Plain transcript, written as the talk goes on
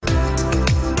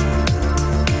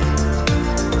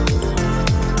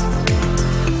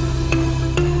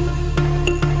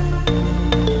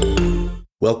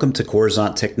Welcome to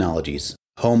Coruzant Technologies,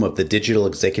 home of the Digital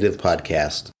Executive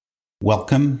Podcast.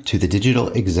 Welcome to the Digital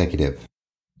Executive.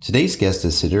 Today's guest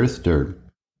is Siddharth Dhar.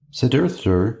 Siddharth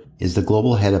Dhar is the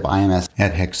global head of IMS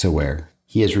at Hexaware.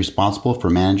 He is responsible for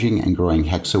managing and growing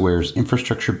Hexaware's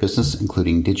infrastructure business,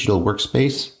 including digital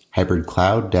workspace, hybrid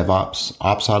cloud, DevOps,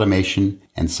 ops automation,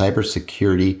 and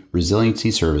cybersecurity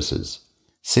resiliency services.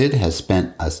 Sid has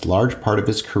spent a large part of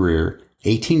his career,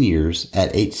 18 years,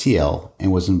 at HCL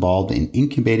and was involved in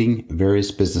incubating various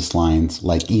business lines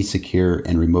like eSecure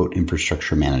and remote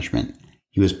infrastructure management.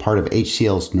 He was part of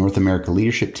HCL's North America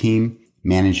leadership team,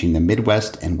 managing the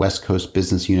Midwest and West Coast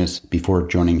business units before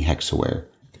joining Hexaware.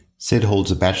 Sid holds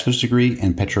a bachelor's degree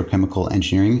in petrochemical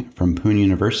engineering from Pune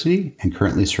University and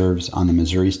currently serves on the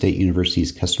Missouri State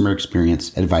University's Customer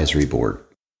Experience Advisory Board.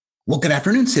 Well, good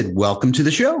afternoon, Sid. Welcome to the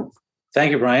show.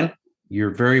 Thank you, Brian. You're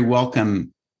very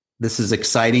welcome. This is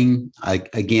exciting.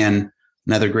 Again,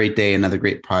 another great day, another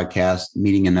great podcast,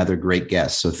 meeting another great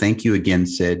guest. So thank you again,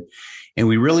 Sid. And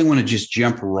we really want to just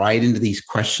jump right into these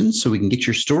questions so we can get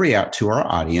your story out to our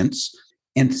audience.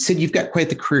 And Sid, you've got quite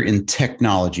the career in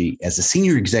technology as a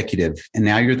senior executive, and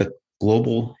now you're the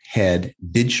global head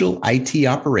digital IT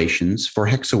operations for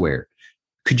Hexaware.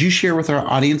 Could you share with our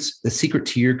audience the secret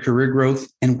to your career growth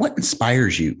and what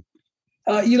inspires you?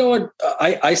 You know what?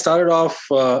 I started off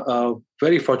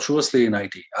very fortuitously in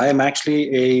IT. I am actually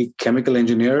a chemical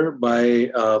engineer by,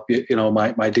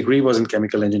 my degree was in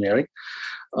chemical engineering.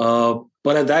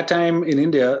 But at that time in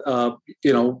India,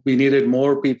 we needed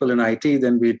more people in IT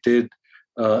than we did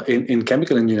in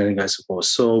chemical engineering, I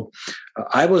suppose. So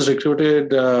I was recruited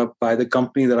by the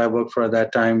company that I worked for at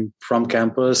that time from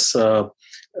campus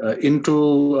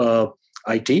into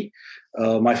IT.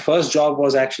 My first job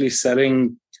was actually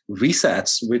selling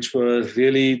VSATs, which were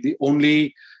really the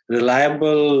only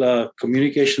reliable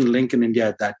communication link in India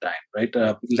at that time, right?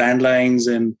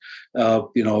 Landlines and,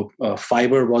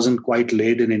 fiber wasn't quite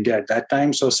laid in India at that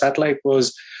time. So satellite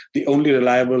was the only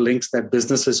reliable links that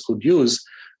businesses could use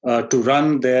to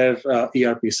run their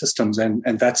ERP systems.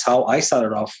 And that's how I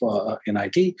started off in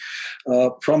IT.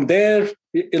 From there,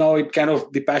 it kind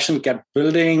of, the passion kept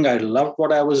building. I loved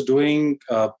what I was doing.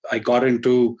 I got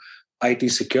into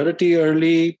IT security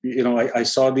early. I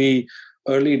saw the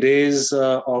early days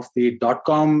of the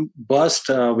dot-com bust,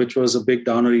 which was a big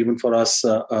downer even for us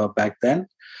back then.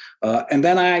 And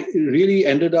then I really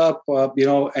ended up, at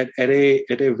a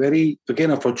very,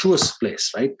 again, a fortuitous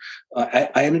place, right?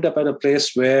 I ended up at a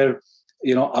place where,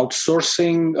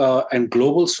 outsourcing and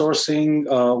global sourcing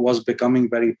was becoming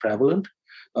very prevalent.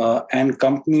 And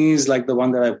companies like the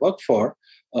one that I worked for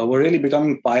were really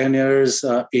becoming pioneers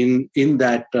in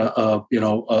that,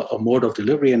 a mode of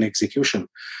delivery and execution.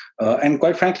 And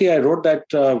quite frankly, I rode that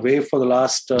wave for the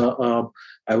last,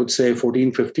 I would say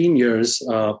 14, 15 years,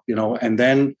 and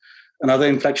then another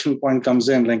inflection point comes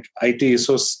in, like IT is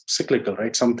so cyclical,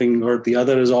 right? Something or the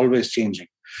other is always changing.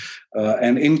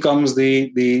 And in comes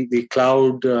the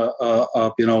cloud,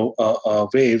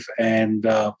 wave. And,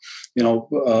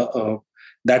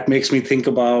 that makes me think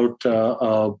about,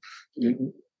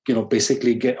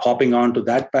 basically hopping onto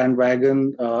that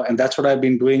bandwagon. And that's what I've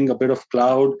been doing, a bit of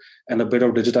cloud and a bit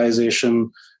of digitization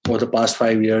for the past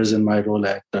 5 years in my role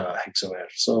at Hexaware.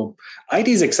 So IT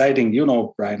is exciting,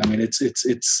 Brian. I mean,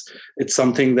 it's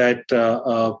something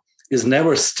that is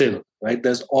never still, right?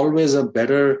 There's always a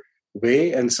better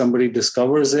way and somebody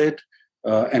discovers it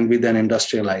and we then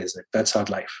industrialize it. That's our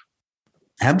life.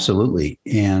 Absolutely.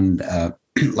 And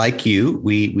like you,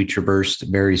 we traversed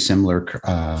very similar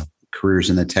careers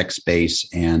in the tech space.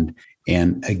 And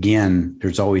again,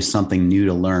 there's always something new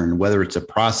to learn, whether it's a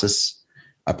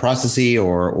processy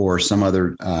or some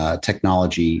other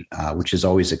technology, which is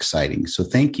always exciting. So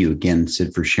thank you again,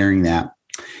 Sid, for sharing that.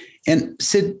 And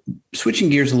Sid, switching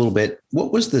gears a little bit,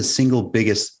 what was the single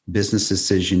biggest business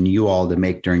decision you all had to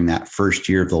make during that first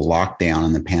year of the lockdown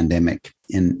and the pandemic?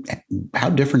 And how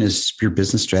different is your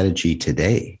business strategy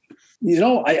today?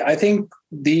 I think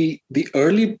the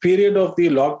early period of the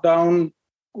lockdown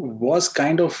was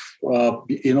kind of,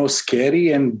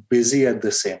 scary and busy at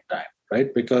the same time,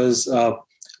 right? Because a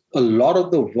lot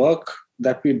of the work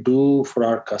that we do for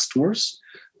our customers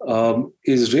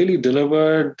is really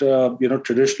delivered,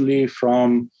 traditionally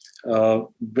from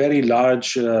very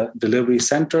large delivery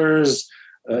centers.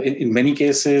 In many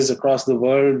cases across the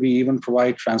world, we even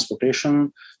provide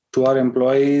transportation to our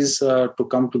employees to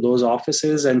come to those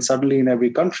offices. And suddenly in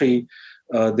every country,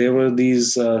 there were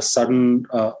these sudden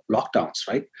lockdowns,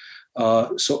 right?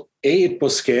 So it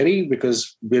was scary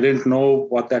because we didn't know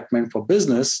what that meant for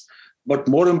business. But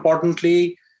more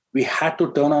importantly, we had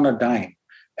to turn on a dime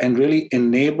and really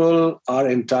enable our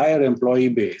entire employee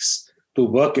base to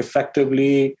work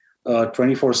effectively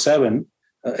 24/7,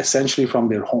 essentially from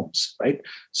their homes, right?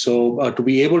 So to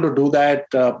be able to do that,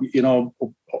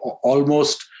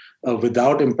 almost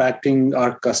without impacting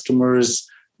our customers'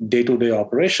 day-to-day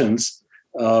operations,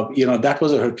 that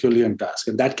was a Herculean task,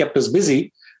 and that kept us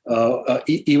busy,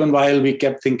 even while we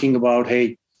kept thinking about,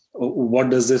 hey, what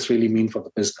does this really mean for the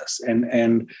business?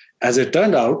 And as it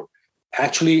turned out,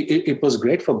 actually, it was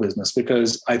great for business,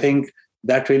 because I think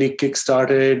that really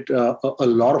kickstarted a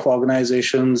lot of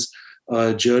organizations'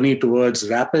 journey towards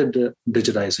rapid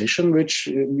digitization, which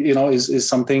is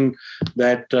something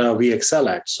that we excel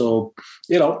at. So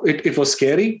it was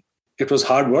scary, it was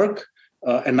hard work,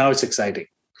 and now it's exciting.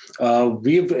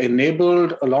 We've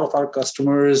enabled a lot of our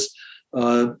customers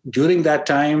during that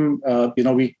time.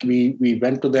 We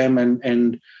went to them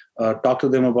and talked to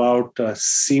them about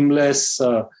seamless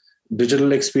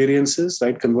digital experiences,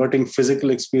 right? Converting physical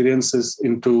experiences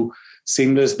into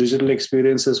seamless digital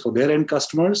experiences for their end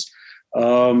customers.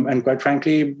 And quite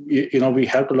frankly, we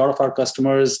helped a lot of our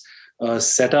customers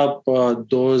set up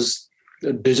those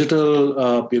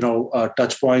digital,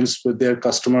 touch points with their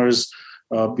customers,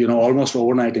 almost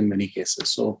overnight in many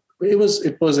cases. So it was,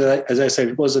 as I said,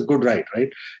 it was a good ride, right?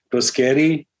 It was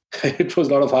scary. It was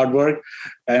a lot of hard work,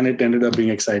 and it ended up being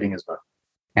exciting as well.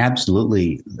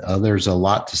 Absolutely. There's a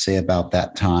lot to say about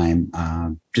that time,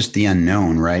 just the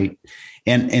unknown, right?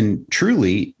 And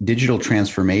truly, digital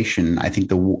transformation, I think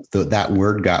that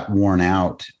word got worn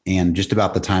out. And just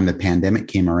about the time the pandemic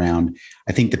came around,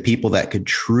 I think the people that could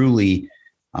truly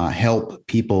help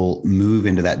people move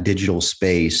into that digital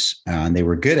space, and they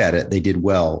were good at it, they did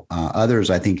well. Others,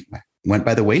 I think, went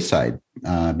by the wayside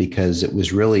because it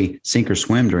was really sink or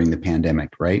swim during the pandemic,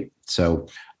 right? So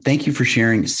thank you for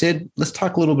sharing. Sid, let's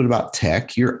talk a little bit about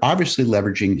tech. You're obviously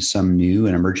leveraging some new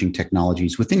and emerging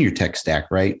technologies within your tech stack,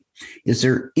 right? Is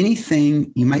there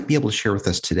anything you might be able to share with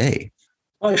us today?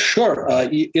 Sure. I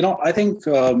think,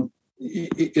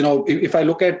 if I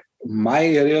look at my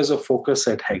areas of focus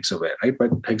at Hexaware, right? But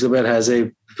Hexaware has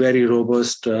a very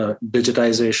robust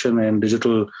digitization and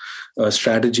digital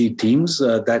strategy teams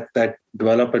that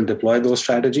develop and deploy those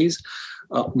strategies.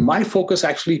 My focus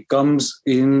actually comes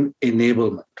in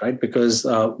enablement, right? Because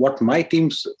what my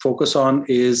teams focus on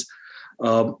is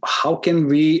how can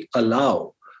we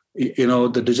allow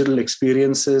the digital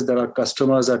experiences that our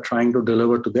customers are trying to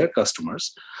deliver to their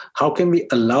customers, how can we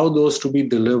allow those to be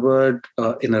delivered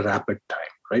in a rapid time,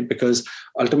 right? Because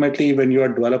ultimately, when you are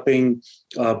developing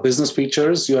business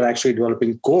features, you're actually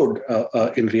developing code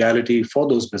in reality for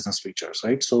those business features,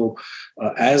 right? So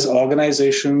as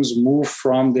organizations move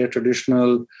from their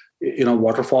traditional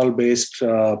waterfall-based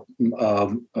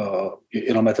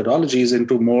methodologies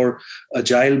into more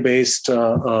agile-based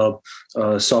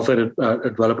software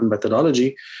development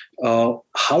methodology,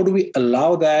 how do we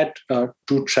allow that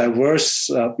to traverse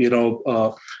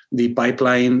the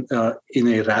pipeline in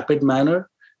a rapid manner,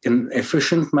 in an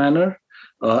efficient manner,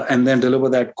 and then deliver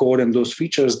that code and those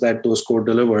features that those code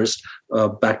delivers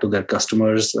back to their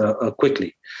customers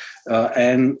quickly?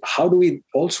 And how do we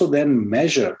also then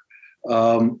measure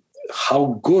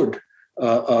how good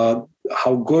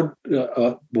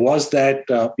was that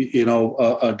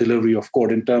delivery of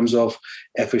code in terms of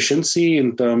efficiency,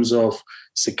 in terms of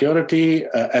security,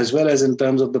 as well as in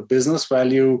terms of the business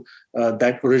value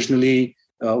that originally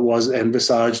was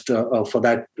envisaged for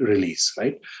that release,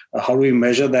 right? How do we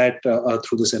measure that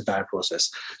through this entire process?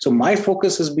 So my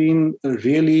focus has been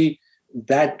really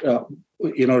that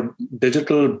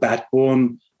digital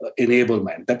backbone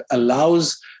enablement that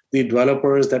allows the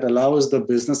developers, that allows the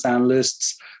business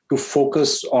analysts to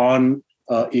focus on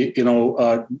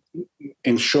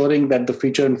ensuring that the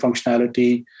feature and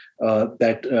functionality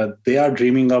that they are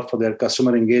dreaming of for their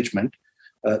customer engagement,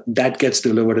 that gets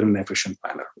delivered in an efficient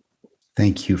manner.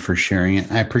 Thank you for sharing it.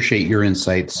 I appreciate your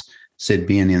insights, Sid,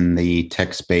 being in the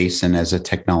tech space and as a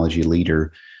technology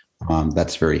leader.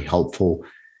 That's very helpful.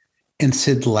 And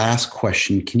Sid, last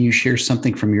question, can you share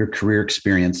something from your career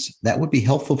experience that would be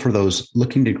helpful for those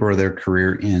looking to grow their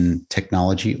career in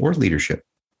technology or leadership?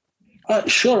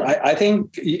 Sure. I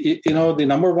think, the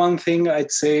number one thing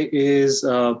I'd say is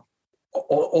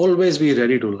always be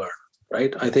ready to learn,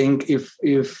 right? I think if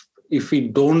we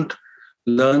don't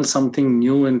learn something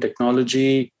new in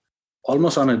technology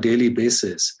almost on a daily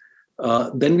basis,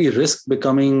 then we risk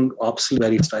becoming obsolete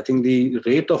very fast. I think the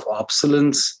rate of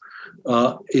obsolescence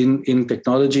in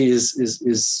technology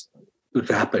is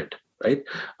rapid, right?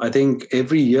 I think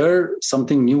every year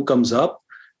something new comes up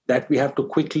that we have to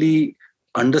quickly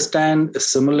understand,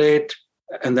 assimilate,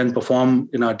 and then perform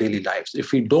in our daily lives.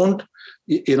 If we don't,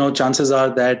 chances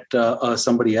are that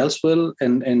somebody else will,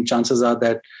 and chances are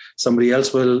that somebody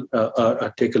else will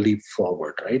take a leap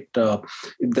forward, right?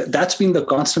 That's been the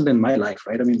constant in my life,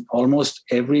 right? I mean, almost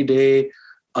every day,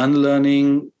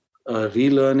 unlearning,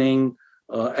 relearning,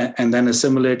 and then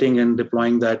assimilating and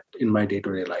deploying that in my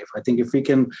day-to-day life. I think if we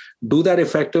can do that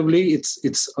effectively,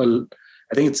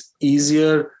 I think it's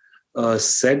easier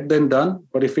said than done.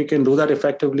 But if we can do that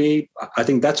effectively, I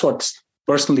think that's what's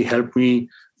personally helped me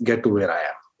get to where I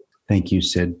am. Thank you,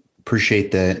 Sid.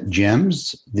 Appreciate the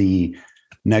gems, the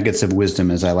nuggets of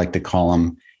wisdom, as I like to call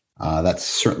them. That's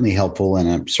certainly helpful,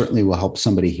 and certainly will help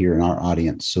somebody here in our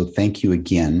audience. So thank you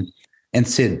again. And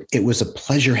Sid, it was a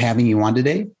pleasure having you on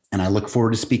today, and I look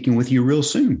forward to speaking with you real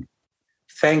soon.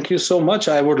 Thank you so much.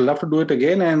 I would love to do it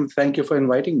again, and thank you for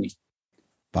inviting me.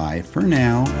 Bye for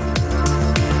now.